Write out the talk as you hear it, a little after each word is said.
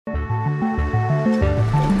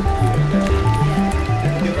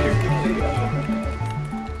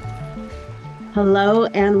Hello,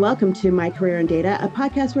 and welcome to My Career in Data, a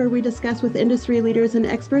podcast where we discuss with industry leaders and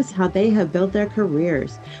experts how they have built their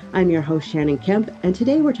careers. I'm your host, Shannon Kemp, and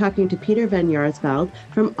today we're talking to Peter van Jaarsveld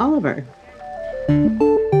from Oliver.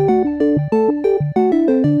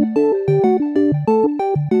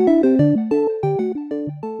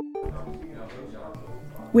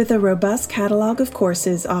 With a robust catalog of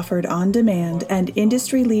courses offered on demand and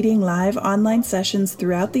industry-leading live online sessions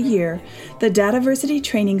throughout the year, the Dataversity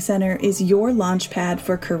Training Center is your launchpad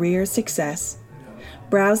for career success.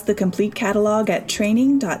 Browse the complete catalog at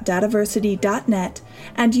training.dataversity.net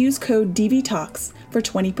and use code DVTalks for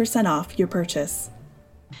 20% off your purchase.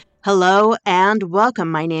 Hello and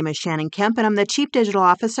welcome. My name is Shannon Kemp, and I'm the Chief Digital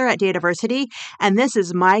Officer at Dataversity, and this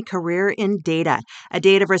is My Career in Data, a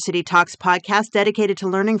Dataversity Talks podcast dedicated to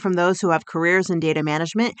learning from those who have careers in data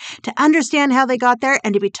management, to understand how they got there,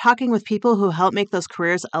 and to be talking with people who help make those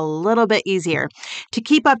careers a little bit easier. To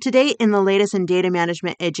keep up to date in the latest in data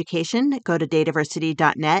management education, go to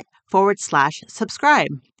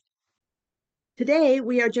dataversity.net/subscribe. Today,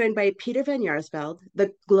 we are joined by Peter van Jaarsveld,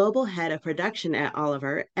 the Global Head of Production at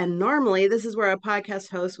Oliver. And normally, this is where a podcast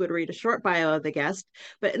host would read a short bio of the guest.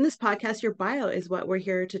 But in this podcast, your bio is what we're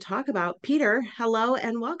here to talk about. Peter, hello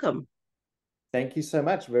and welcome. Thank you so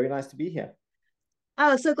much. Very nice to be here.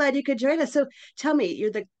 Oh, so glad you could join us. So tell me, you're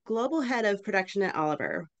the Global Head of Production at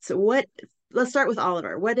Oliver. Let's start with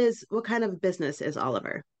Oliver. What kind of business is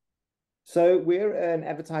Oliver? So we're an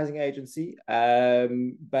advertising agency,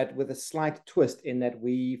 but with a slight twist in that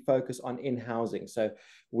we focus on in-housing. So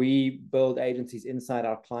we build agencies inside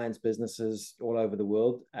our clients' businesses all over the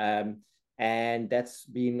world. And that's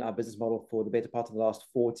been our business model for the better part of the last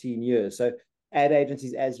 14 years. So ad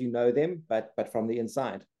agencies as you know them, but from the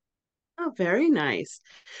inside. Oh, very nice.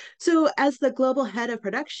 So as the global head of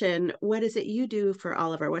production, what is it you do for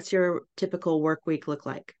Oliver? What's your typical work week look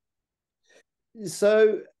like?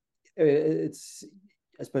 So it's,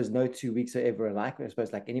 I suppose, no 2 weeks are ever alike. I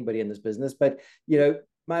suppose like anybody in this business, but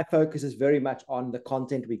my focus is very much on the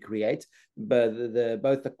content we create, but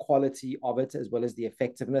both the quality of it as well as the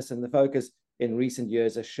effectiveness. And the focus in recent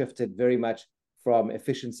years has shifted very much from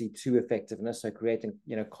efficiency to effectiveness. So creating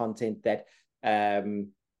content that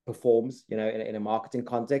performs in a marketing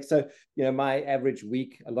context. So my average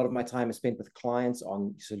week, a lot of my time is spent with clients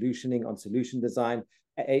on solutioning, on solution design.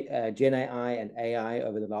 Gen AI and AI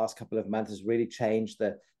over the last couple of months has really changed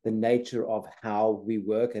the nature of how we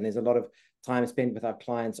work. And there's a lot of time spent with our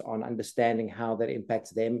clients on understanding how that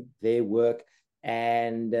impacts them, their work,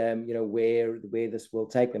 and where this will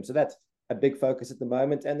take them. So that's a big focus at the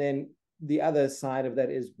moment. And then the other side of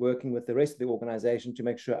that is working with the rest of the organization to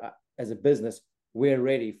make sure as a business, we're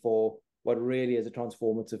ready for what really is a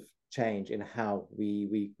transformative change in how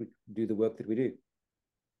we do the work that we do.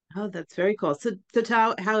 Oh, that's very cool. So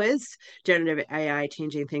how is generative AI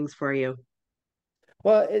changing things for you?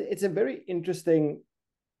 Well, it's a very interesting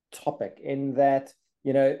topic in that,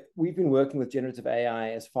 we've been working with generative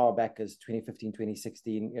AI as far back as 2015,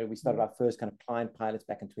 2016. We started our first kind of client pilots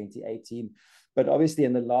back in 2018. But obviously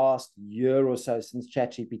in the last year or so since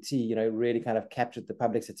ChatGPT, really kind of captured the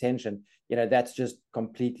public's attention, that's just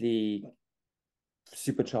completely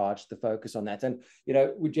supercharged the focus on that. And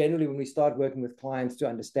we generally, when we start working with clients to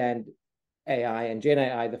understand AI and Gen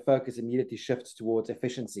AI, the focus immediately shifts towards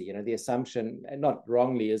efficiency. The assumption, and not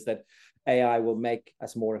wrongly, is that AI will make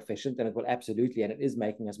us more efficient, and it will absolutely, and it is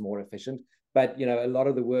making us more efficient. But a lot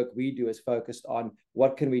of the work we do is focused on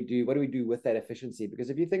what can we do, what do we do with that efficiency? Because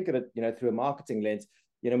if you think of it, through a marketing lens,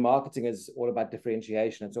 marketing is all about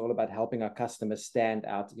differentiation. It's all about helping our customers stand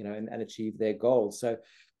out, and achieve their goals. So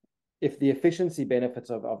if the efficiency benefits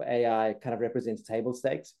of AI kind of represents table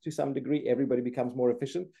stakes to some degree, everybody becomes more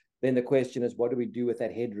efficient. Then the question is, what do we do with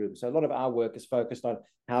that headroom? So a lot of our work is focused on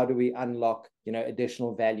how do we unlock,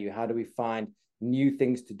 additional value? How do we find new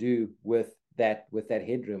things to do with that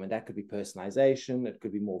headroom? And that could be personalization, it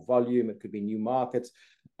could be more volume, it could be new markets.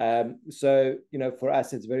 So for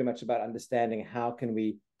us, it's very much about understanding how can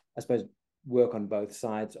we, I suppose, work on both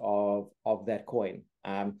sides of that coin.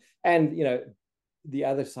 And the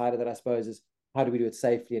other side of that, I suppose, is how do we do it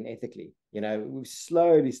safely and ethically? We're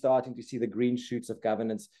slowly starting to see the green shoots of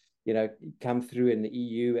governance, come through in the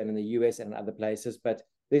EU and in the US and in other places, but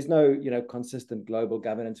there's no, consistent global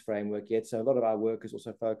governance framework yet. So a lot of our work is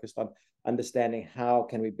also focused on understanding how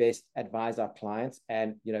can we best advise our clients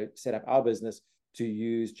and, set up our business to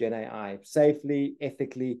use Gen AI safely,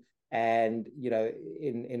 ethically, and,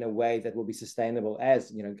 in a way that will be sustainable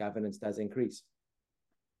as, governance does increase.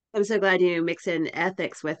 I'm so glad you mix in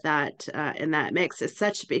ethics with that in that mix.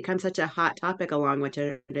 It's become such a hot topic along with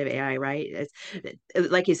generative AI, right?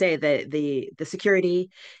 Like you say, the security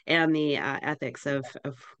and the ethics of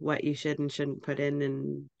what you should and shouldn't put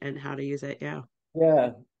in and how to use it. Yeah.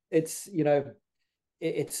 Yeah, it's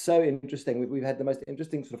it's so interesting. We've had the most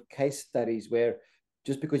interesting sort of case studies where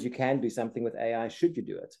just because you can do something with AI, should you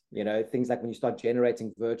do it? Things like when you start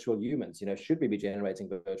generating virtual humans, should we be generating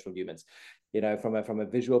virtual humans? From a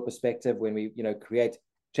visual perspective, when we, create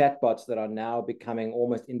chatbots that are now becoming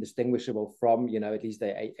almost indistinguishable from, at least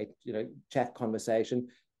a chat conversation.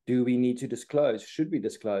 Do we need to disclose? Should we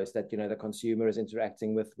disclose that, the consumer is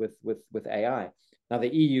interacting with AI? Now, the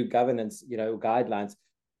EU governance, guidelines,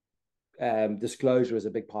 disclosure is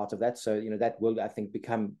a big part of that. So, that will, I think,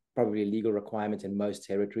 become probably a legal requirement in most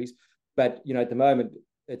territories. But, at the moment,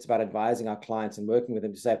 it's about advising our clients and working with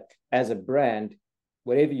them to say, as a brand,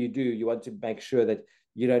 whatever you do, you want to make sure that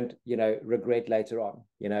you don't, regret later on.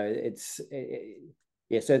 Yeah,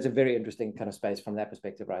 so it's a very interesting kind of space from that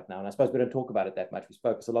perspective right now. And I suppose we don't talk about it that much. We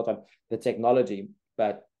focus a lot on the technology,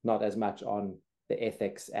 but not as much on the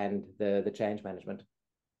ethics and the change management.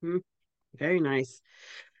 Very nice.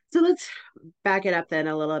 So let's back it up then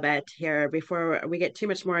a little bit here before we get too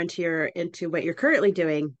much more into what you're currently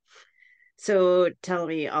doing. So tell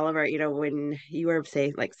me, Oliver, when you were,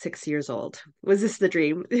 say, like 6 years old, was this the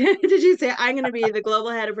dream? Did you say, I'm going to be the global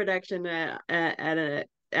head of production at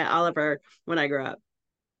Oliver when I grow up?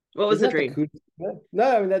 What was Isn't the that the dream? coolest?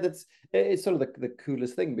 No, I mean that's it's sort of the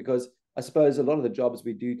coolest thing, because I suppose a lot of the jobs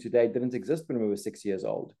we do today didn't exist when we were 6 years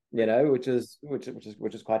old, which is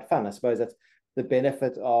quite fun. I suppose that's the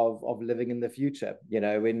benefit of living in the future.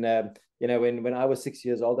 When I was 6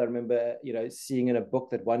 years old, I remember seeing in a book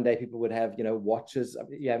that one day people would have watches,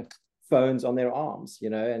 phones on their arms,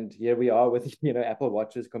 and here we are with Apple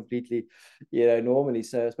watches completely normally.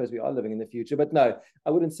 So I suppose we are living in the future. But no, I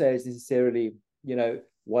wouldn't say it's necessarily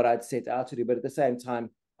what I'd set out to do. But at the same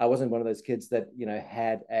time, I wasn't one of those kids that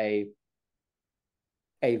had a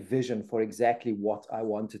vision for exactly what I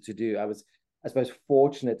wanted to do. I was, I suppose,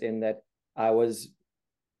 fortunate in that I was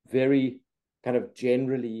very kind of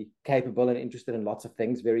generally capable and interested in lots of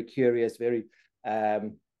things, very curious, very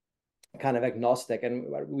kind of agnostic. And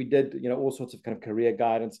we did, all sorts of kind of career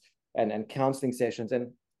guidance and counseling sessions.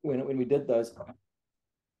 And when we did those,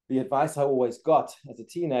 the advice I always got as a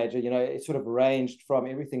teenager, it sort of ranged from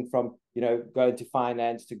everything from, going to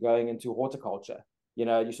finance to going into horticulture.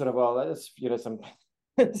 You sort of, well, that's,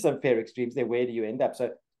 some fair extremes there. Where do you end up?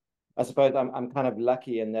 So I suppose I'm kind of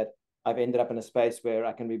lucky in that I've ended up in a space where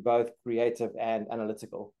I can be both creative and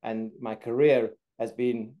analytical. And my career has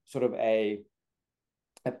been sort of a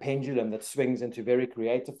pendulum that swings into very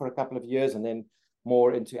creative for a couple of years and then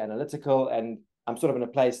more into analytical. And I'm sort of in a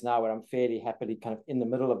place now where I'm fairly happily kind of in the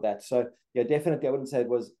middle of that. So yeah, definitely I wouldn't say it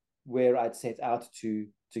was where I'd set out to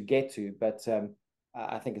get to, but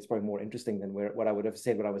I think it's probably more interesting than what I would have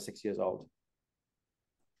said when I was 6 years old.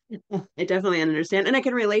 I definitely understand. And I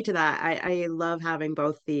can relate to that. I love having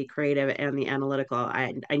both the creative and the analytical.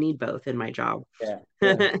 I need both in my job. Yeah,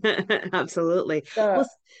 yeah. Absolutely. Uh, Well,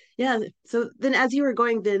 yeah. So then as you were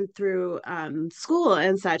going then through school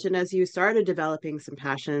and such, and as you started developing some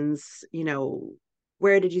passions,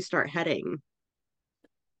 where did you start heading?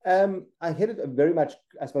 I hit it very much,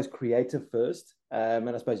 I suppose, creative first. And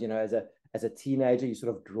I suppose, as a teenager, you're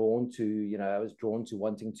sort of drawn to, I was drawn to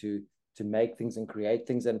wanting to make things and create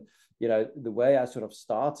things. And, the way I sort of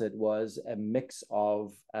started was a mix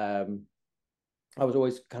of, I was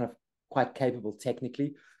always kind of quite capable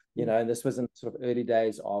technically, and this was in sort of early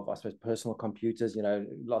days of, I suppose, personal computers,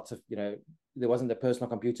 lots of, there wasn't a personal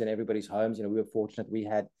computer in everybody's homes. We were fortunate we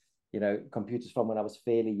had, computers from when I was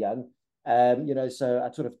fairly young. So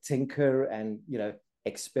I sort of tinker and,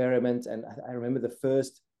 experiment. And I remember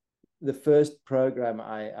the first program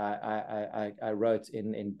I wrote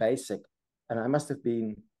in BASIC, and I must have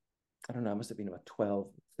been, I don't know, I must have been about 12,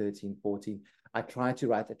 13, 14. I tried to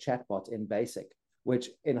write a chatbot in BASIC, which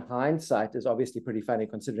in hindsight is obviously pretty funny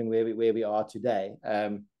considering where we are today.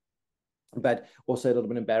 But also a little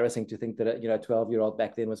bit embarrassing to think that a 12-year-old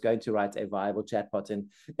back then was going to write a viable chatbot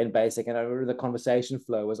in BASIC. And I remember the conversation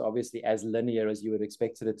flow was obviously as linear as you would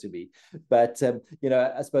expected it to be. But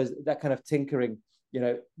I suppose that kind of tinkering,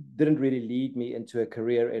 didn't really lead me into a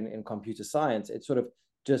career in computer science. It sort of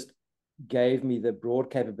just gave me the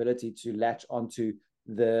broad capability to latch onto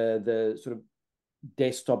the sort of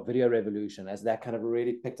desktop video revolution as that kind of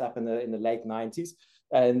really picked up in the late 90s.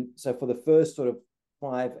 And so for the first sort of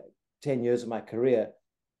 5-10 years of my career,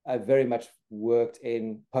 I very much worked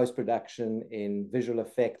in post-production, in visual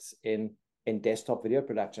effects, in desktop video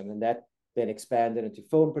production. And that then expanded into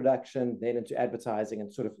film production, then into advertising,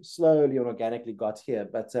 and sort of slowly and organically got here.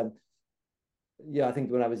 But yeah, I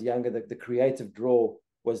think when I was younger, the creative draw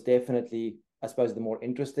was definitely, I suppose, the more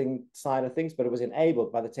interesting side of things, but it was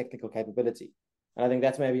enabled by the technical capability. And I think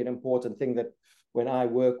that's maybe an important thing that when I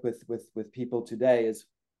work with people today is,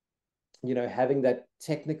 having that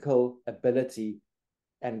technical ability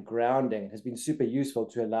and grounding has been super useful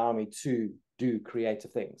to allow me to do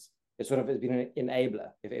creative things. It sort of has been an enabler,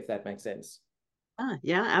 if that makes sense.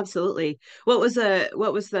 Yeah, absolutely. What was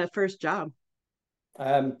the first job?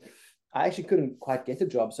 Um, I actually couldn't quite get a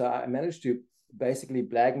job, so I managed to basically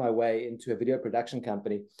blag my way into a video production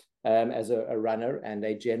company as a runner and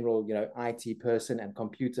a general, IT person and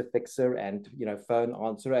computer fixer and phone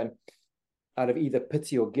answerer. And out of either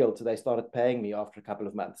pity or guilt, they started paying me after a couple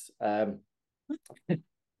of months. And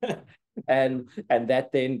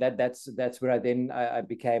that's where I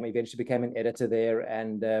eventually became an editor there,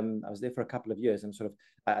 and I was there for a couple of years and sort of,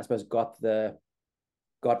 I suppose, got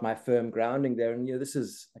my firm grounding there. And this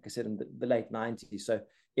is, like I said, in the late 90s, so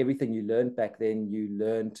everything you learned back then, you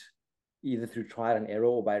learned either through trial and error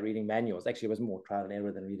or by reading manuals. Actually, it was more trial and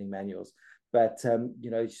error than reading manuals, but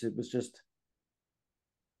it was just,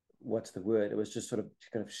 what's the word, it was just sort of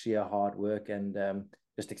kind of sheer hard work and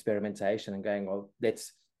just experimentation and going, well,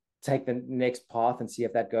 let's take the next path and see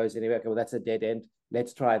if that goes anywhere. Okay, well, that's a dead end,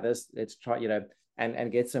 let's try this, let's try,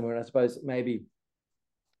 and get somewhere. And I suppose maybe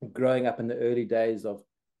growing up in the early days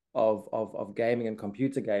of gaming and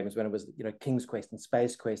computer games, when it was King's Quest and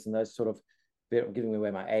Space Quest and those sort of, I'm giving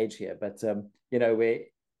away my age here, but where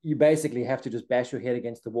you basically have to just bash your head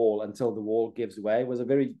against the wall until the wall gives way, was a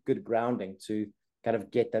very good grounding to kind of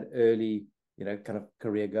get that early kind of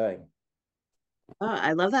career going. Oh,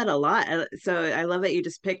 I love that a lot. So I love that you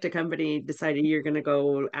just picked a company, decided you're going to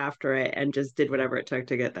go after it, and just did whatever it took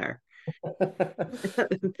to get there.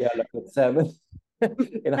 Yeah, look, it's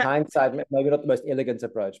in hindsight, maybe not the most elegant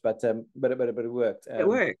approach, but it worked. It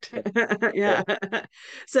worked. Yeah. Yeah.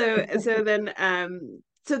 So then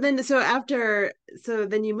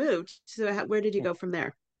you moved. So where did you go from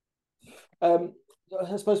there? Um,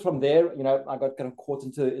 I suppose from there, I got kind of caught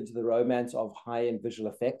into the romance of high-end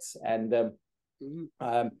visual effects, and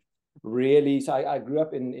Mhm. really, so I grew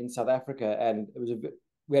up in South Africa, and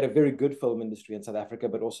we had a very good film industry in South Africa,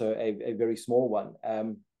 but also a very small one.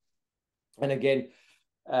 And again,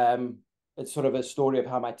 it's sort of a story of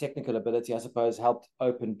how my technical ability, I suppose, helped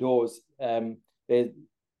open doors. It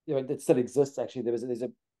still exists actually. There's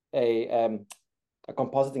a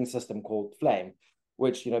compositing system called Flame,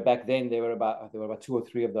 which back then there were about two or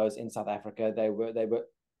three of those in South Africa. They were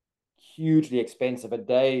hugely expensive. A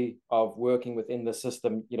day of working within the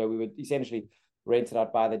system, we would essentially rent it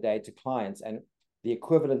out by the day to clients, and the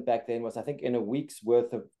equivalent back then was, I think, in a week's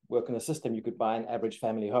worth of work in the system, you could buy an average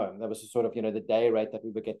family home. That was sort of the day rate that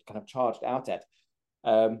we would get kind of charged out at.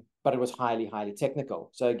 But it was highly, highly technical.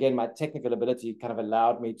 So again, my technical ability kind of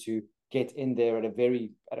allowed me to get in there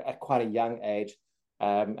at quite a young age.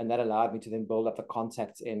 And that allowed me to then build up the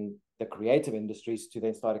contacts in the creative industries to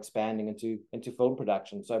then start expanding into film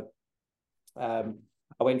production. So I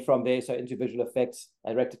went from there into visual effects.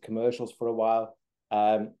 I directed commercials for a while.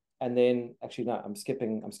 And then actually, no, I'm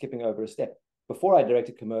skipping over a step. Before I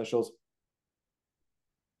directed commercials,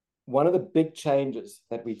 one of the big changes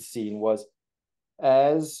that we'd seen was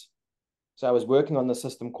so I was working on the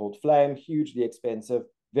system called Flame, hugely expensive,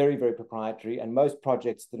 very, very proprietary, and most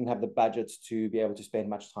projects didn't have the budgets to be able to spend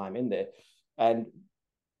much time in there. And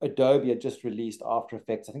Adobe had just released After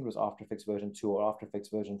Effects. I think it was After Effects version 2 or After Effects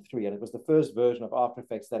version 3. And it was the first version of After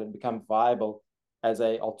Effects that had become viable as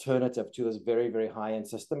an alternative to this very, very high-end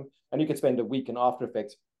system. And you could spend a week in After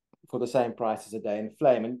Effects for the same price as a day in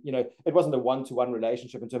Flame. And, it wasn't a one-to-one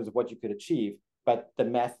relationship in terms of what you could achieve, but the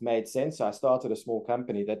math made sense. So I started a small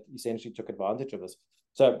company that essentially took advantage of this.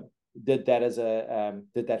 So did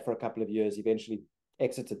that for a couple of years, eventually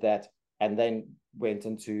exited that, and then went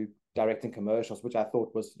into directing commercials, which I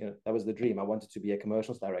thought was, that was the dream. I wanted to be a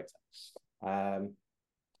commercials director. That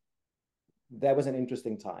was an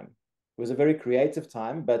interesting time. It was a very creative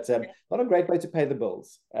time, but not a great way to pay the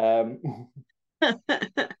bills. So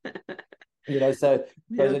Yeah. this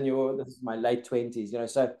is my late 20s,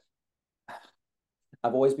 so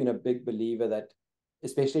I've always been a big believer that,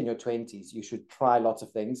 especially in your 20s, you should try lots of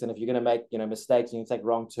things. And if you're going to make, mistakes and you take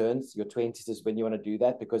wrong turns, your 20s is when you want to do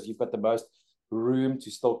that, because you've got the most room to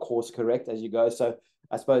still course correct as you go. So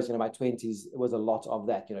I suppose, my 20s was a lot of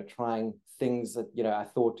that, trying things that, I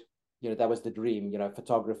thought, that was the dream,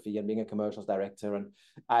 photography and being a commercials director. And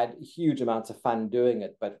I had huge amounts of fun doing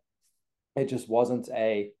it, but it just wasn't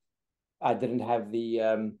I didn't have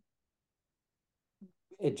the,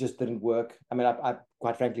 it just didn't work. I mean, I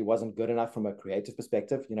quite frankly wasn't good enough from a creative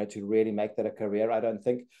perspective, to really make that a career, I don't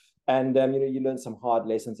think. And, you learn some hard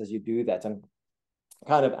lessons as you do that. And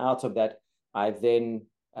kind of out of that, I then,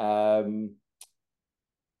 was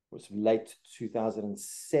late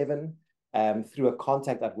 2007, through a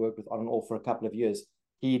contact I'd worked with on and off for a couple of years.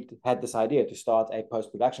 He'd had this idea to start a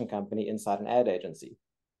post-production company inside an ad agency.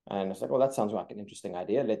 And I was like, well, that sounds like an interesting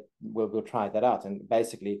idea. We'll try that out. And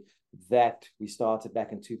basically that we started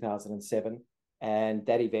back in 2007. And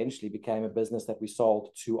that eventually became a business that we sold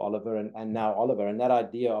to Oliver and now Oliver. And that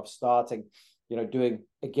idea of starting, doing,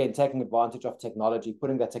 again, taking advantage of technology,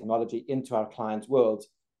 putting that technology into our clients' worlds,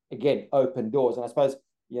 again, open doors. And I suppose,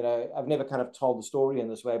 I've never kind of told the story in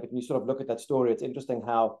this way, but when you sort of look at that story, it's interesting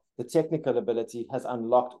how the technical ability has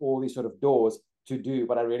unlocked all these sort of doors to do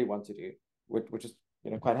what I really want to do, which is,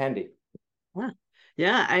 quite handy. Yeah.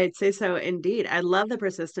 Yeah, I'd say so indeed. I love the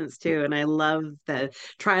persistence too, and I love the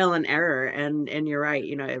trial and error. And you're right,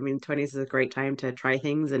 I mean, 20s is a great time to try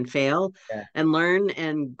things and fail Yeah. and learn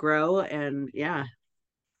and grow. And yeah,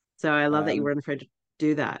 so I love that you Um, weren't afraid to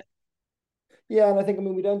do that. Yeah, and I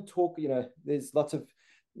mean, we don't talk, there's lots of,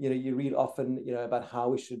 you read often, about how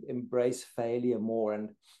we should embrace failure more.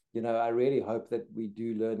 And, I really hope that we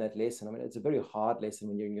do learn that lesson. I mean, it's a very hard lesson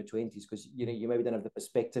when you're in your 20s because, you maybe don't have the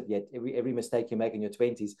perspective yet. Every mistake you make in your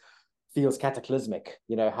 20s feels cataclysmic.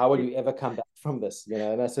 How will you ever come back from this?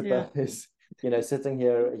 And I Yeah. suppose, sitting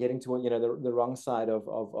here getting to, the wrong side of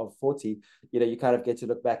 40, you kind of get to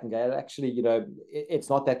look back and go, actually, it's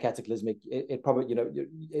not that cataclysmic. It probably,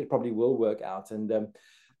 it probably will work out. And,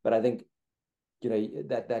 but I think,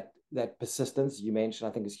 that persistence you mentioned,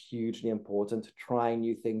 I think is hugely important. Trying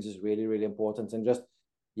new things is really, really important. And just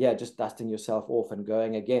dusting yourself off and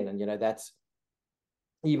going again. And, that's,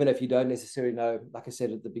 even if you don't necessarily know, like I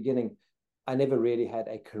said at the beginning, I never really had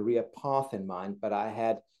a career path in mind, but I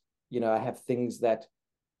have things that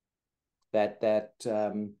that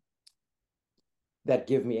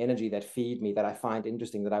give me energy, that feed me, that I find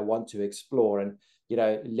interesting, that I want to explore. And,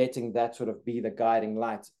 letting that sort of be the guiding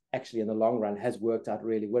light actually in the long run has worked out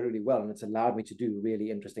really, really well. And it's allowed me to do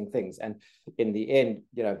really interesting things. And in the end,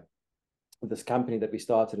 this company that we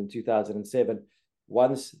started in 2007,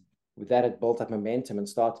 once that had built up momentum and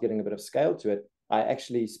started getting a bit of scale to it, I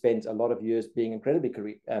actually spent a lot of years being incredibly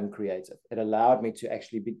creative. It allowed me to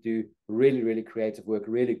actually do really, really creative work,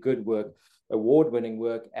 really good work, award-winning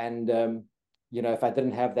work. And, if I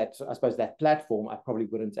didn't have that, I suppose, that platform, I probably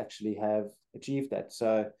wouldn't actually have achieved that.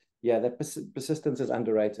 So, yeah, that persistence is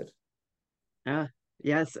underrated. Ah,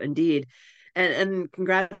 yes, indeed. And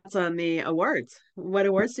congrats on the awards. What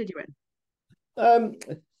awards did you win? Um,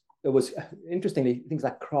 it was interestingly things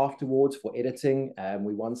like craft awards for editing.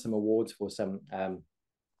 We won some awards for some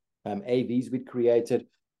AVs we'd created.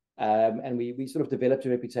 And we sort of developed a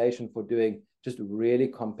reputation for doing just really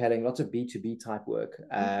compelling, lots of B2B type work,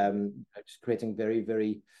 just creating very,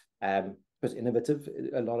 very was innovative.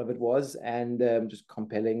 A lot of it was, and just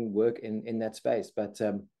compelling work in that space. But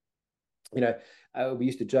we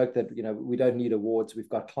used to joke that we don't need awards, we've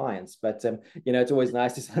got clients. But it's always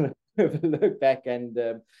nice to sort of look back and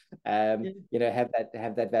have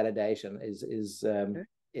that validation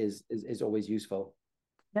is always useful.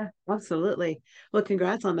 Yeah, absolutely. Well,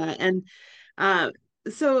 congrats on that. And uh,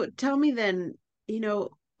 so tell me then, you know,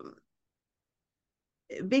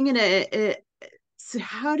 being in so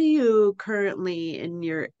how do you currently in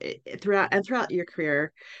your throughout your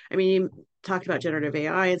career, I mean, you talked about generative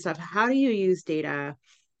AI and stuff. How do you use data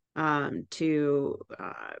to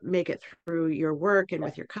make it through your work and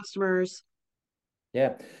with your customers?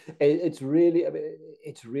 Yeah, it's really, I mean,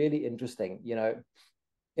 it's really interesting.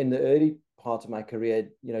 In the early part of my career,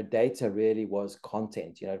 data really was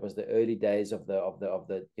content. It was the early days of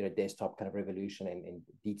the desktop kind of revolution in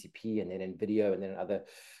DTP and then in video and then other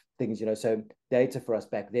things. So data for us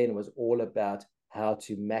back then was all about how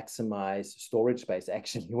to maximize storage space.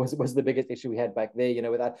 Actually, was the biggest issue we had back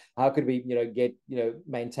there. Without how could we get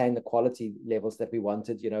maintain the quality levels that we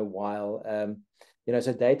wanted. While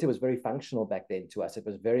so data was very functional back then to us. It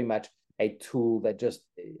was very much a tool that just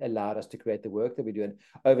allowed us to create the work that we do. And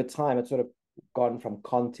over time, it's sort of gone from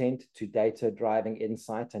content to data driving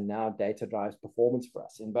insight, and now data drives performance for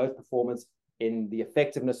us, in both performance in the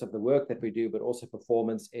effectiveness of the work that we do, but also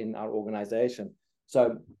performance in our organization.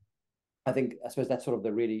 So I suppose that's sort of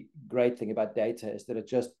the really great thing about data, is that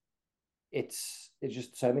it's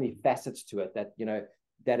just so many facets to it, that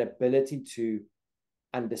that ability to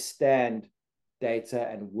understand data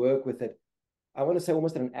and work with it, I want to say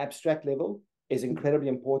almost at an abstract level, is incredibly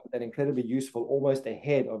important and incredibly useful, almost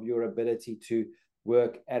ahead of your ability to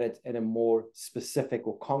work at it in a more specific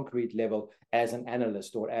or concrete level as an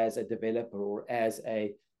analyst or as a developer or as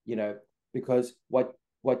a, because what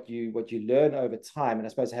you learn over time, and I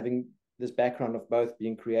suppose having this background of both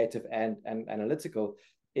being creative and analytical,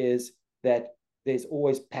 is that there's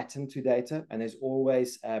always pattern to data, and there's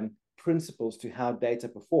always principles to how data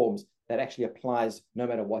performs that actually applies no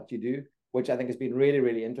matter what you do, which I think has been really,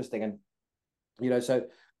 really interesting. And, so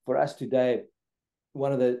for us today,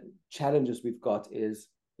 one of the challenges we've got is,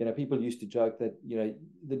 people used to joke that,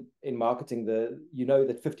 in marketing,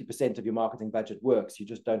 that 50% of your marketing budget works, you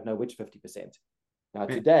just don't know which 50%. Now,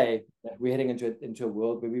 today, we're heading into a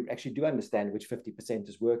world where we actually do understand which 50%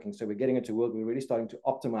 is working. So we're getting into a world where we're really starting to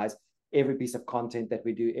optimize every piece of content that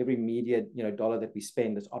we do, every media, dollar that we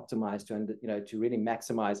spend is optimized to really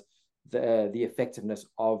maximize the effectiveness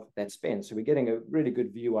of that spend. So we're getting a really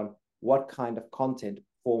good view on what kind of content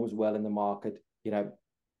performs well in the market,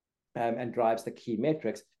 and drives the key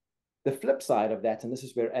metrics. The flip side of that, and this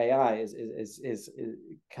is where AI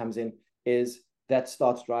comes in, is that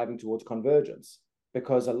starts driving towards convergence,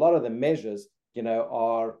 because a lot of the measures,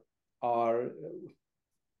 are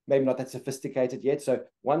maybe not that sophisticated yet. So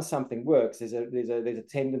once something works, there's a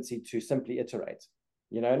tendency to simply iterate,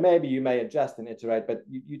 and maybe you may adjust and iterate, but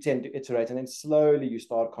you tend to iterate, and then slowly you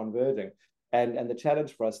start converging. And the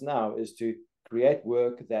challenge for us now is to create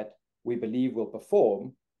work that we believe will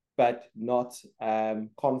perform, but not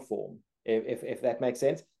conform, if that makes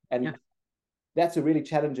sense. And that's a really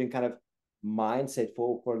challenging kind of mindset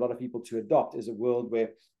for a lot of people to adopt, is a world where,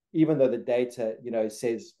 even though the data,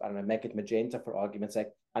 says, I don't know, make it magenta for argument's sake,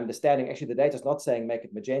 understanding actually the data is not saying make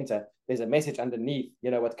it magenta. There's a message underneath,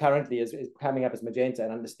 what currently is coming up as magenta,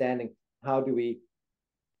 and understanding how do we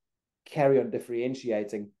carry on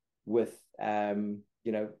differentiating with,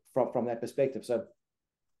 from that perspective. So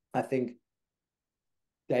I think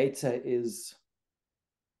data is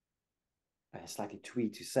slightly twee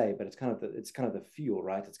to say, but it's kind of the fuel,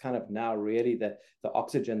 right? It's kind of now really the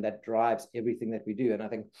oxygen that drives everything that we do. And I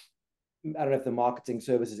think, I don't know if the marketing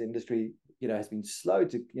services industry, has been slow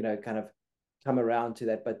to, kind of come around to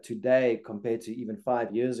that. But today, compared to even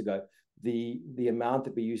 5 years ago, the amount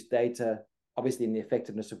that we use data, obviously in the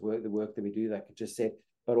effectiveness of the work that we do, like I just said,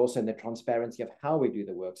 but also in the transparency of how we do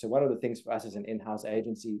the work. So one of the things for us as an in-house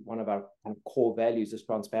agency, one of our kind of core values is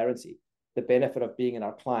transparency. The benefit of being in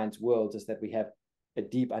our clients' world is that we have a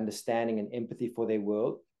deep understanding and empathy for their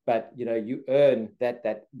world. But, you earn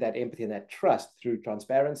that empathy and that trust through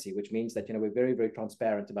transparency, which means that, we're very, very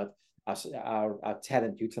transparent about our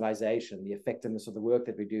talent utilization, the effectiveness of the work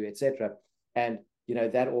that we do, etc. And,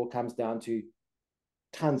 that all comes down to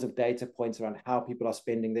tons of data points around how people are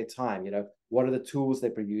spending their time. What are the tools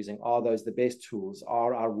that we're using? Are those the best tools?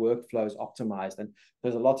 Are our workflows optimized? And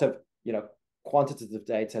there's a lot of, quantitative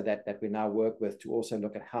data that we now work with to also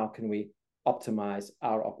look at how can we optimize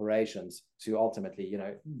our operations to ultimately,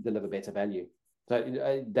 deliver better value.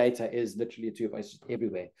 So data is literally a tool. It's just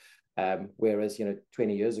everywhere. Whereas,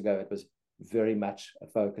 20 years ago, it was very much a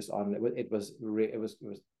focus on, it was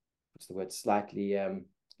what's the word, slightly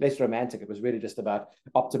less romantic. It was really just about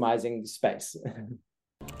optimizing space.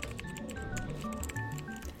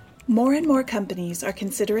 More and more companies are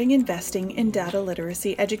considering investing in data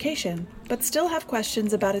literacy education, but still have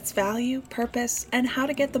questions about its value, purpose, and how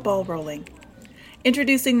to get the ball rolling.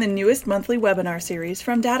 Introducing the newest monthly webinar series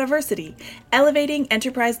from Dataversity, Elevating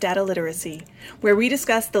Enterprise Data Literacy, where we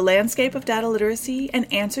discuss the landscape of data literacy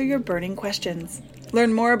and answer your burning questions.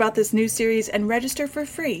 Learn more about this new series and register for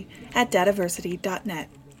free at dataversity.net.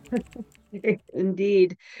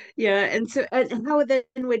 Indeed. Yeah. And so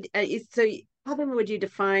how then would you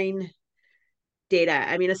define data?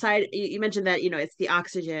 I mean, aside, you mentioned that, it's the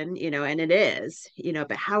oxygen, and it is,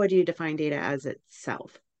 but how would you define data as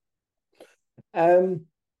itself?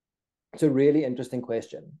 It's a really interesting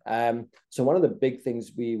question. So one of the big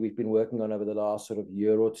things we've been working on over the last sort of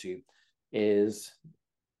year or two is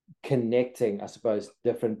connecting, I suppose,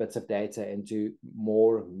 different bits of data into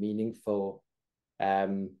more meaningful.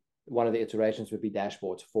 One of the iterations would be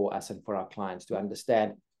dashboards for us and for our clients to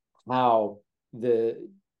understand how to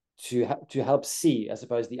help see, I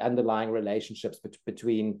suppose, the underlying relationships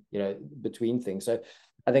between things. So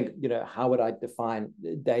I think, how would I define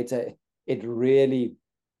data? It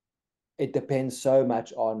depends so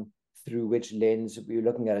much on through which lens we're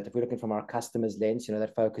looking at it. If we're looking from our customer's lens,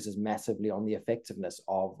 that focuses massively on the effectiveness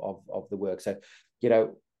of the work. So,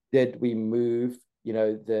 did we move,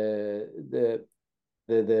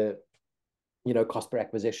 the cost per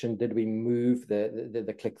acquisition? Did we move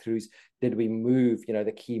the click-throughs? Did we move,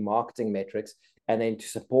 the key marketing metrics? And then to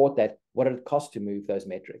support that, what did it cost to move those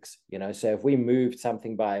metrics? So if we moved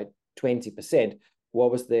something by 20%,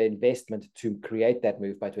 what was the investment to create that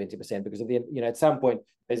move by 20%? Because at some point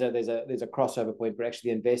there's a crossover point where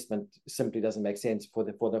actually the investment simply doesn't make sense for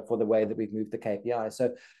the way that we've moved the KPI.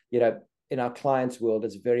 So, in our clients' world,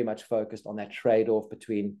 it's very much focused on that trade-off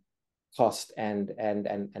between cost and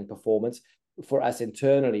performance. For us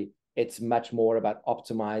internally, it's much more about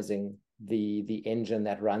optimizing the engine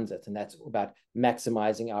that runs it, and that's about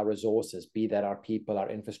maximizing our resources, be that our people, our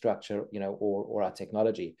infrastructure, or our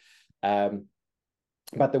technology.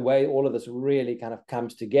 But the way all of this really kind of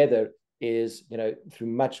comes together is, through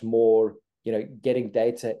much more, getting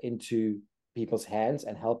data into people's hands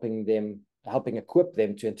and helping equip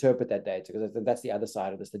them to interpret that data. Because that's the other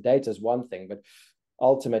side of this. The data is one thing, but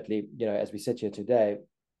ultimately, as we sit here today,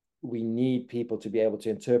 we need people to be able to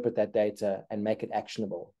interpret that data and make it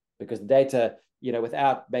actionable. Because the data,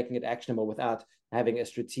 without making it actionable, without having a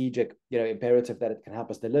strategic, imperative that it can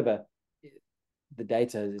help us deliver, the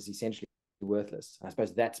data is essentially worthless. I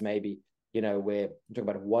suppose that's maybe, where we're talking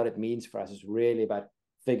about what it means for us is really about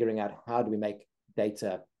figuring out how do we make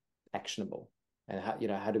data actionable, and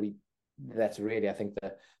how do we. That's really, I think,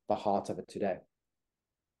 the heart of it today.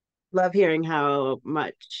 Love hearing how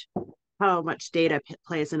much data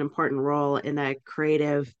plays an important role in a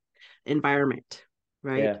creative environment,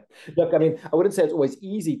 right? Yeah. Look, I mean, I wouldn't say it's always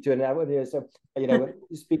easy to, and so,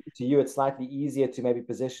 speaking to you, it's slightly easier to maybe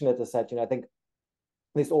position it as such. I think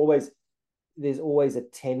there's always a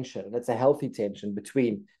tension, and it's a healthy tension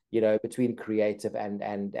between creative and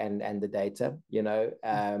the data,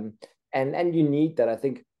 and you need that. I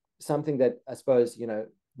think something that I suppose,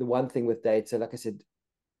 the one thing with data, like I said,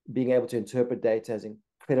 being able to interpret data is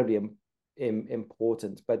incredibly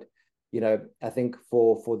important. But I think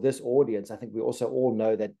for this audience, I think we also all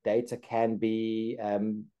know that data can be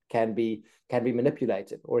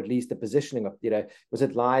manipulated, or at least the positioning of, was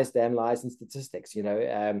it lies, damn lies, and statistics,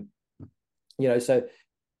 so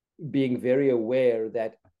being very aware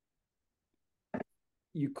that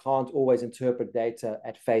you can't always interpret data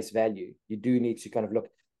at face value. You do need to kind of look,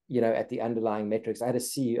 at the underlying metrics. I had a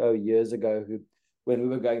CEO years ago who, when we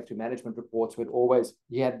were going through management reports,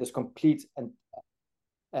 he had this complete and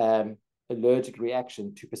allergic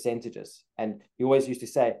reaction to percentages. And he always used to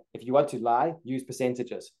say, if you want to lie, use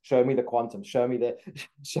percentages. Show me the quantum, show me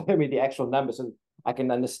the actual numbers, so I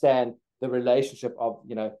can understand the relationship of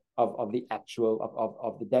the actual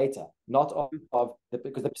of the data, not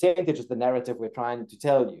because the percentage is the narrative we're trying to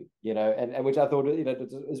tell you, and which I thought,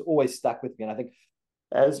 is always stuck with me. And I think,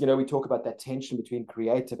 as we talk about that tension between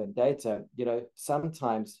creative and data,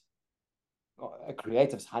 sometimes a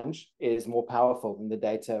creative's hunch is more powerful than the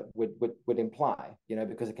data would imply,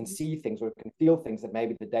 because it can see things or it can feel things that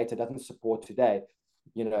maybe the data doesn't support today,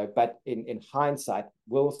 but in hindsight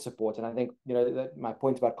will support. And I think, my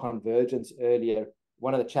point about convergence earlier,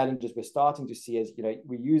 one of the challenges we're starting to see is,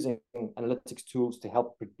 we're using analytics tools to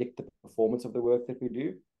help predict the performance of the work that we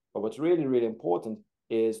do. But what's really, really important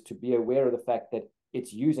is to be aware of the fact that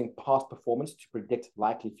it's using past performance to predict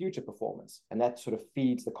likely future performance. And that sort of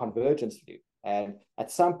feeds the convergence loop. And at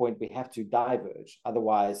some point we have to diverge.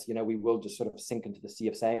 Otherwise, we will just sort of sink into the sea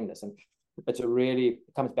of sameness. And it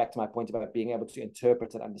comes back to my point about being able to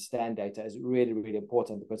interpret and understand data is really, really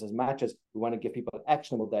important, because as much as we want to give people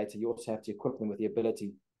actionable data, you also have to equip them with the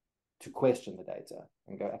ability to question the data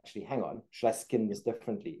and go, actually, hang on, should I skin this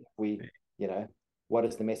differently? What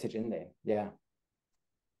is the message in there? Yeah.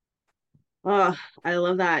 Oh, I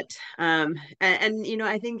love that. And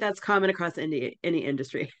I think that's common across any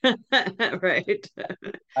industry, right?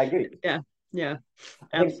 I agree. Yeah, yeah,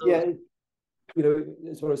 I think, absolutely.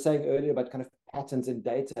 as what I was saying earlier about kind of patterns in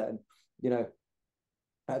data, and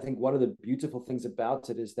I think one of the beautiful things about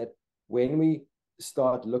it is that when we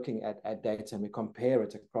start looking at data and we compare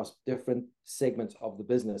it across different segments of the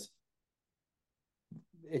business,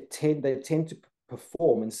 they tend to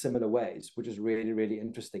perform in similar ways, which is really, really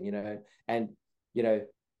interesting, and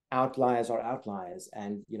outliers are outliers,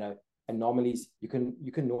 and anomalies, you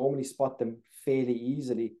can normally spot them fairly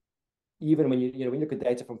easily, even when when you look at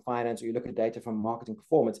data from finance or you look at data from marketing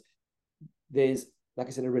performance. There's, like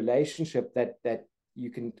I said, a relationship that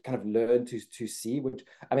you can kind of learn to see, which,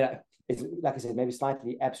 I mean, it's, like I said, maybe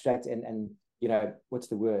slightly abstract and what's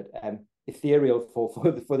the word, ethereal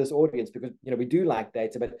for this audience, because we do like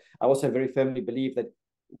data, but I also very firmly believe that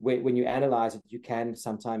when you analyze it, you can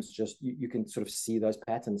sometimes just you can sort of see those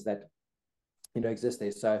patterns that exist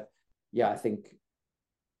there. So yeah, I think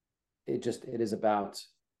it is about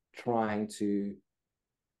trying to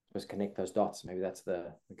just connect those dots. Maybe that's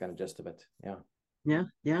the kind of gist of it.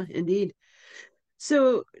 Yeah, indeed.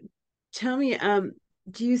 So tell me,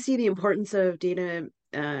 do you see the importance of data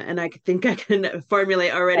and I think I can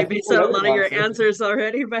formulate already I think based we on a know lot the of your answer. answers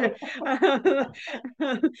already. But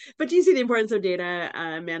but do you see the importance of data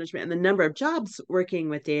management and the number of jobs working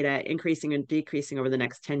with data increasing and decreasing over the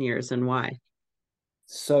next 10 years, and why?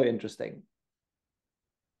 So interesting.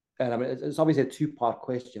 And I mean, it's obviously a two-part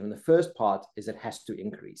question. And the first part is it has to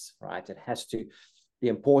increase, right? It has to, the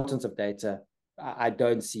importance of data, I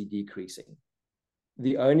don't see decreasing.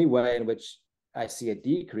 The only way in which I see it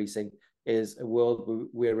decreasing is a world where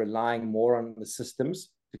we're relying more on the systems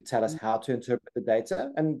to tell us how to interpret the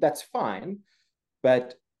data. And that's fine.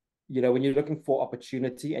 But when you're looking for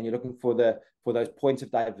opportunity and you're looking for those points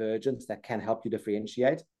of divergence that can help you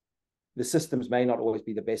differentiate, the systems may not always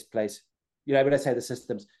be the best place. When I say the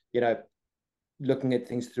systems, looking at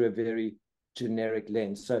things through a very generic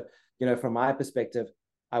lens. So, from my perspective,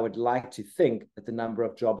 I would like to think that the number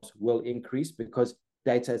of jobs will increase because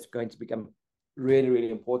data is going to become really, really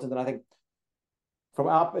important. And I think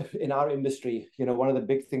in our industry, one of the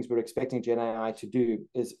big things we're expecting Gen AI to do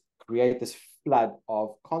is create this flood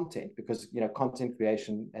of content because, content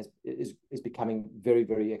creation is becoming very,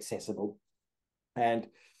 very accessible. And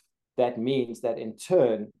that means that in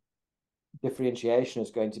turn, differentiation is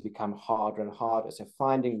going to become harder and harder. So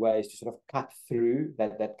finding ways to sort of cut through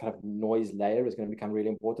that kind of noise layer is going to become really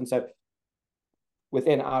important. So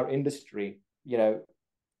within our industry,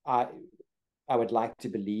 I would like to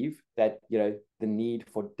believe that, the need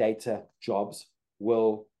for data jobs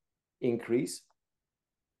will increase,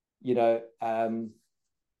 and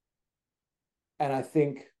I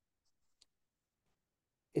think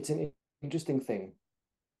it's an interesting thing.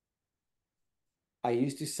 I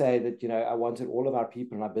used to say that, I wanted all of our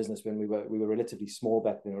people in our business when we were relatively small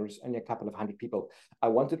back then, there was only a couple of hundred people. I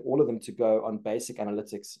wanted all of them to go on basic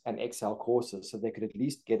analytics and Excel courses so they could at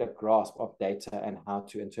least get a grasp of data and how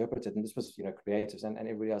to interpret it. And this was, creatives and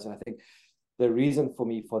everybody else. And I think the reason for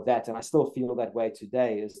me for that, and I still feel that way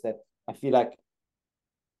today, is that I feel like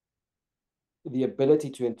the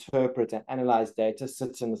ability to interpret and analyze data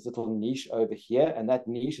sits in this little niche over here, and that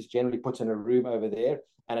niche is generally put in a room over there,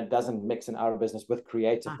 and it doesn't mix in our business with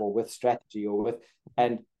creative or with strategy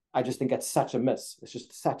and I just think that's such a miss. It's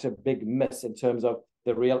just such a big miss in terms of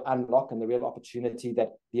the real unlock and the real opportunity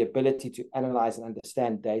that the ability to analyze and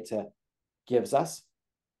understand data gives us.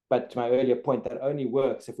 But to my earlier point, that only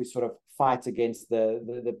works if we sort of fight against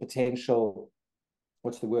the potential,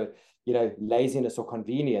 what's the word, laziness or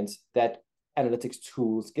convenience that analytics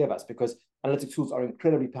tools give us, because analytics tools are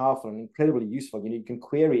incredibly powerful and incredibly useful. You can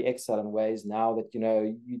query Excel in ways now that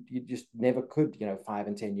you just never could 5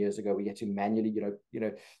 and 10 years ago. We had to manually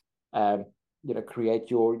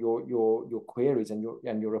create your queries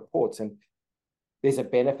and your reports, and there's a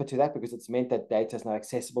benefit to that because it's meant that data is now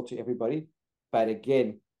accessible to everybody. But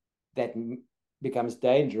again, that becomes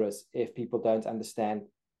dangerous if people don't understand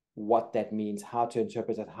what that means, how to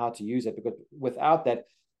interpret it, how to use it, because without that,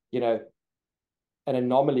 an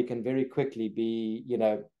anomaly can very quickly be,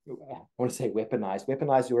 I want to say weaponized.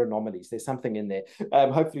 Weaponize your anomalies. There's something in there.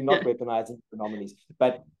 Hopefully not weaponizing anomalies.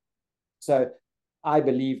 But so I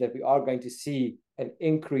believe that we are going to see an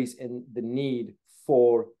increase in the need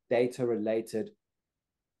for data-related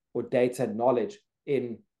or data knowledge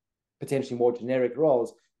in potentially more generic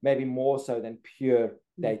roles, maybe more so than pure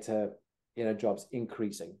data, jobs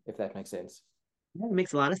increasing, if that makes sense. Yeah, it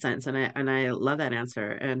makes a lot of sense, and I love that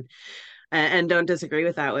answer, and don't disagree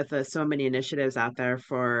with that. With so many initiatives out there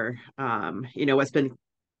for what's been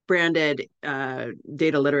branded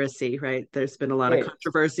data literacy, right? There's been a lot of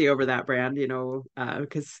controversy over that brand,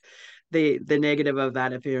 because the negative of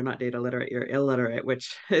that, if you're not data literate, you're illiterate,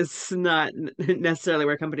 which is not necessarily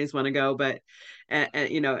where companies want to go, but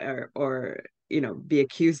or be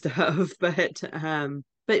accused of, but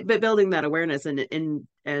building that awareness and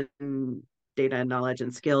data knowledge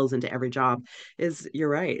and skills into every job is, you're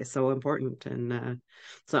right, is so important, and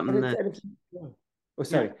something that. Oh,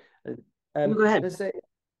 sorry. You go ahead. Let's say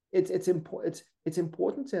it's important. It's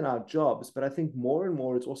important in our jobs, but I think more and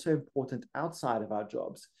more it's also important outside of our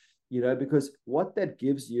jobs. Because what that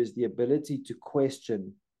gives you is the ability to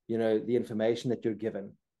question, the information that you're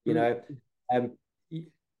given. I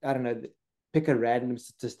don't know, pick a random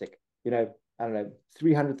statistic. I don't know,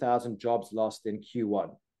 300,000 jobs lost in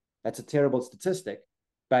Q1. That's a terrible statistic,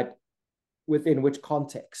 but within which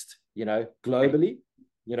context? Globally,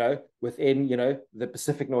 within the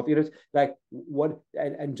Pacific Northwest, like what,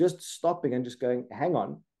 and just stopping and just going, hang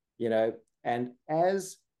on, and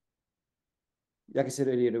as like I said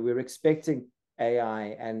earlier, we're expecting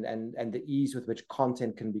AI and the ease with which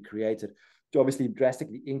content can be created to obviously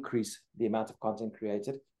drastically increase the amount of content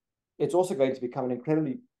created. It's also going to become an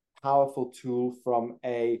incredibly powerful tool from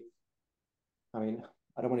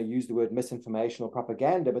I don't want to use the word misinformation or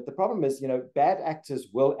propaganda, but the problem is, bad actors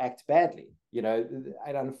will act badly.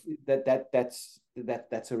 I don't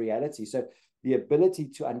that's a reality. So the ability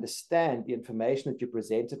to understand the information that you're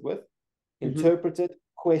presented with, interpret it,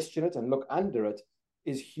 question it, and look under it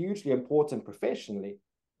is hugely important professionally.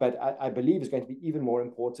 But I believe is going to be even more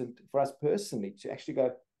important for us personally to actually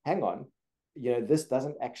go, hang on, this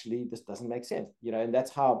doesn't make sense. And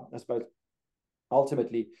that's how I suppose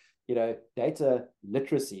ultimately, data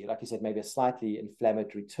literacy, like you said, maybe a slightly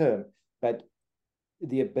inflammatory term, but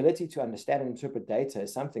the ability to understand and interpret data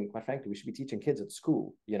is something, quite frankly, we should be teaching kids at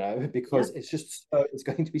school, because it's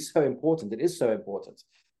going to be so important. It is so important.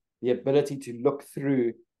 The ability to look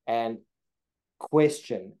through and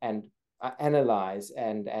question and analyze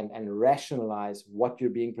and rationalize what you're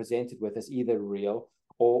being presented with as either real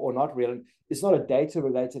or not real. And it's not a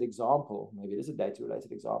data-related example. Maybe it is a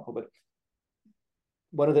data-related example, but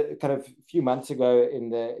one of the kind of few months ago in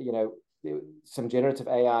the, some generative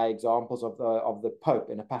AI examples of the Pope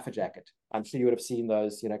in a puffer jacket. I'm sure you would have seen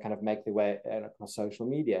those, kind of make their way across social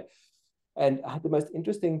media. And I had the most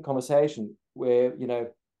interesting conversation where,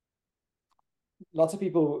 lots of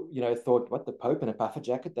people, thought, what, the Pope in a puffer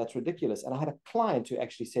jacket? That's ridiculous. And I had a client who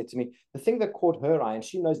actually said to me, the thing that caught her eye, and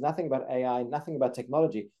she knows nothing about AI, nothing about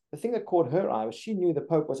technology. The thing that caught her eye was she knew the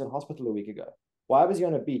Pope was in hospital a week ago. Why was he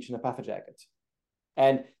on a beach in a puffer jacket?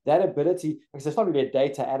 And that ability, because it's not really a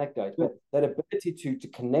data anecdote, but that ability to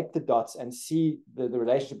connect the dots and see the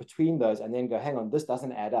relationship between those and then go, hang on, this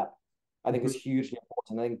doesn't add up, I think is hugely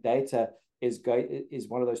important. I think data is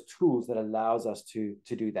one of those tools that allows us to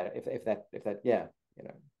do that. If that, yeah,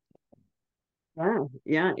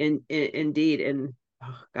 Yeah, indeed. And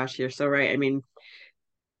oh gosh, you're so right. I mean,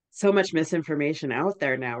 so much misinformation out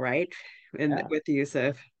there now, right? And with the use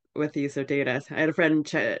of data. I had a friend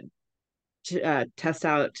test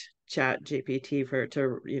out Chat GPT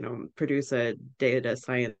to produce a data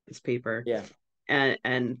science paper. Yeah.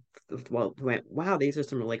 And well, went, wow, these are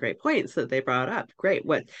some really great points that they brought up. Great.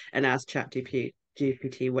 And asked Chat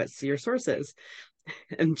GPT, what's your sources?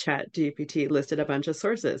 And Chat GPT listed a bunch of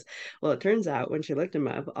sources. Well, it turns out when she looked them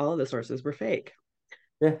up, all of the sources were fake.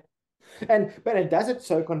 Yeah. But it does it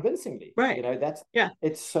so convincingly, right?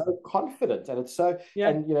 It's so confident, and it's so,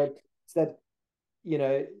 and it's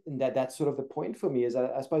that, that's sort of the point for me is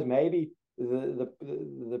I suppose maybe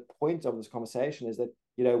the point of this conversation is that,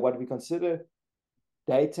 what we consider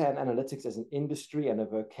data and analytics as an industry and a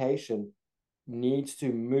vocation needs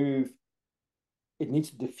to move. It needs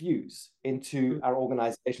to diffuse into our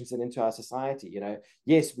organizations and into our society.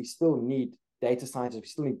 Yes, we still need data scientists, we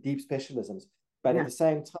still need deep specialisms, but at the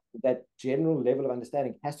same time, that general level of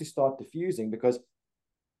understanding has to start diffusing, because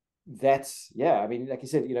that's, I mean, like you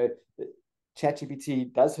said,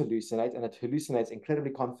 ChatGPT does hallucinate, and it hallucinates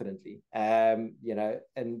incredibly confidently. And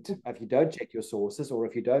if you don't check your sources, or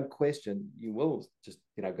if you don't question, you will just,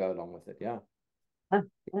 go along with it. Yeah.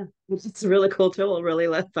 Yeah, it's a really cool tool, really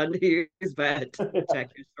fun to use, but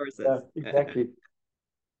check your sources. Exactly.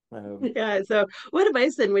 Yeah. So what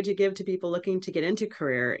advice then would you give to people looking to get into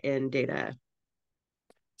career in data?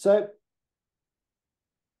 So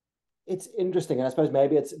it's interesting, and I suppose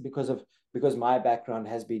maybe it's because my background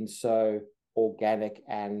has been so organic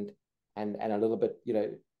and a little bit,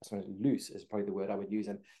 loose is probably the word I would use.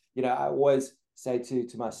 And I always say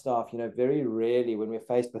to my staff, very rarely when we're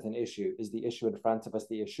faced with an issue is the issue in front of us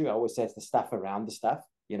the issue. I always say it's the stuff around the stuff,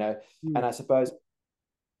 and I suppose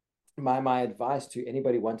my advice to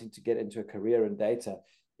anybody wanting to get into a career in data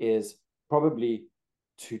is probably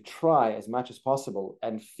to try as much as possible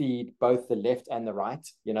and feed both the left and the right,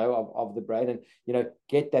 of the brain, and,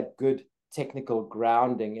 get that good technical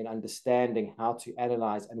grounding in understanding how to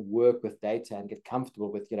analyze and work with data, and get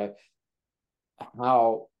comfortable with,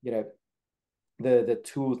 how, the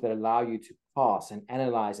tools that allow you to pass and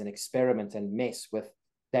analyze and experiment and mess with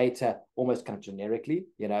data almost kind of generically,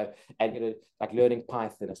 and, like learning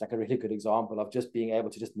Python is like a really good example of just being able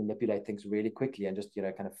to just manipulate things really quickly and just,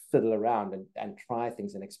 kind of fiddle around and try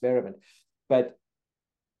things and experiment. But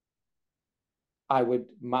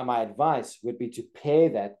my advice would be to pair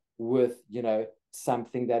that with,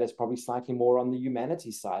 something that is probably slightly more on the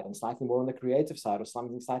humanities side and slightly more on the creative side, or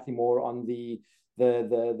something slightly more on the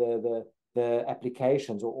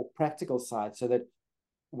applications or practical side, so that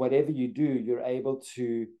whatever you do, you're able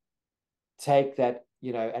to take that,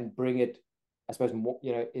 and bring it, I suppose, more,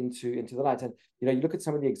 into the light. And, you look at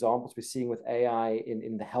some of the examples we're seeing with AI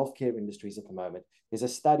in the healthcare industries at the moment. There's a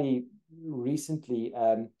study recently,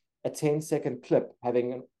 a 10-second clip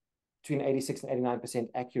having between 86 and 89%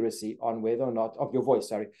 accuracy on whether or not, of your voice,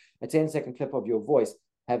 sorry, a 10-second clip of your voice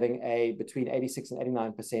having a between 86 and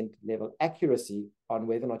 89% level accuracy on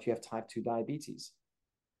whether or not you have type 2 diabetes.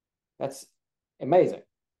 That's amazing.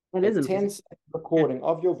 That is a amazing. 10-second recording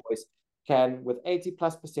of your voice can, with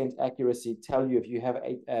 80+% accuracy, tell you if you have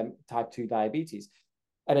type 2 diabetes.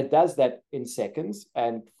 And it does that in seconds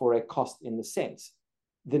and for a cost in the cents.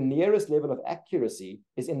 The nearest level of accuracy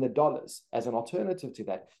is in the dollars as an alternative to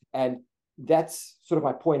that. And that's sort of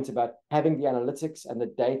my point about having the analytics and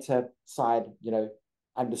the data side,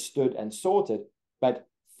 understood and sorted, but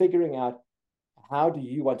figuring out how do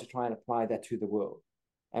you want to try and apply that to the world.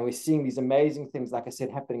 And we're seeing these amazing things, like I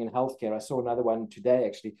said, happening in healthcare. I saw another one today,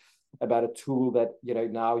 actually, about a tool that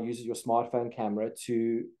now uses your smartphone camera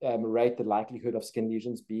to rate the likelihood of skin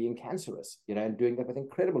lesions being cancerous, and doing that with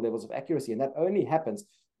incredible levels of accuracy. And that only happens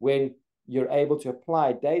when you're able to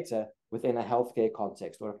apply data within a healthcare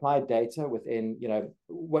context, or apply data within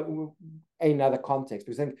another context.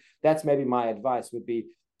 Because then that's maybe my advice would be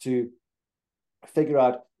to figure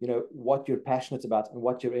out what you're passionate about and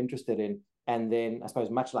what you're interested in, and then I suppose,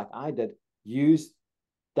 much like I did, use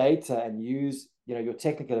data and use your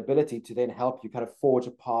technical ability to then help you kind of forge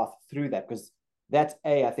a path through that, because that's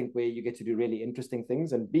I think where you get to do really interesting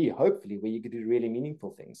things, and B, hopefully where you get to do really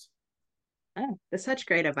meaningful things. Oh, that's such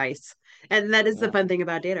great advice. And that is the fun thing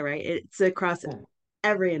about data, right? It's across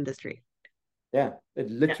every industry. Yeah, it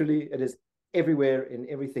literally it is everywhere, in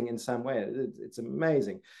everything, in some way. It's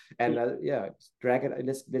amazing. And drag it.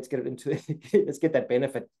 Let's get it into let's get that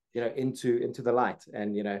benefit into the light.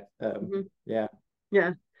 And yeah.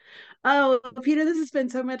 Oh, Peter, this has been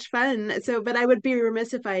so much fun. But I would be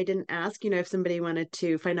remiss if I didn't ask, if somebody wanted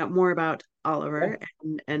to find out more about Oliver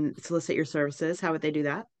and solicit your services, how would they do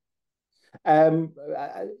that?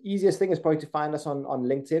 Easiest thing is probably to find us on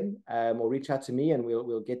LinkedIn, or reach out to me, and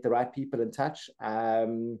we'll get the right people in touch.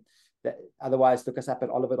 Otherwise, look us up at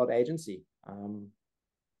oliver.agency.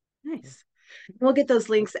 Nice. We'll get those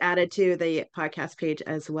links added to the podcast page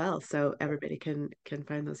as well, so everybody can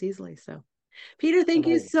find those easily. So, Peter, thank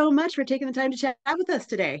you so much for taking the time to chat with us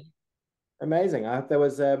today. Amazing. I hope there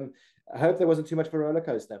wasn't too much of a roller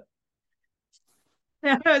coaster.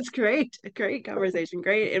 It's great. Great conversation,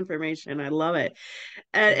 great information. I love it.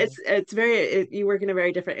 And it's very, you work in a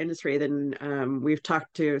very different industry than we've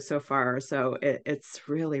talked to so far. So it's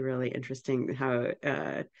really, really interesting how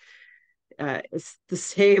it's the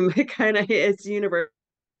same kind of, it's universal.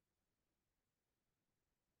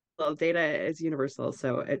 Data is universal.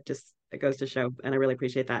 So it goes to show, and I really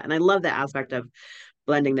appreciate that. And I love the aspect of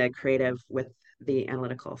blending the creative with the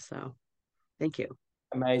analytical. So thank you.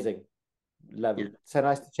 Amazing. Lovely. So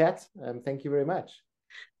nice to chat. Thank you very much.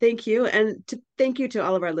 Thank you. And thank you to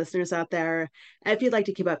all of our listeners out there. If you'd like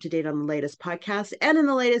to keep up to date on the latest podcast and in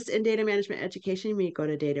the latest in data management education, you go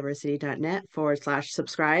to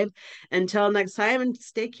dataversity.net/subscribe. Until next time, and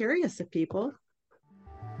stay curious, people.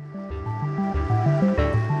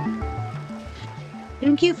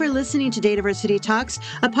 Thank you for listening to Dataversity Talks,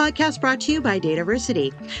 a podcast brought to you by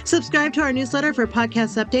Dataversity. Subscribe to our newsletter for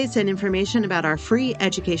podcast updates and information about our free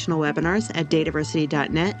educational webinars at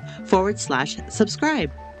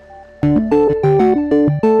dataversity.net/subscribe.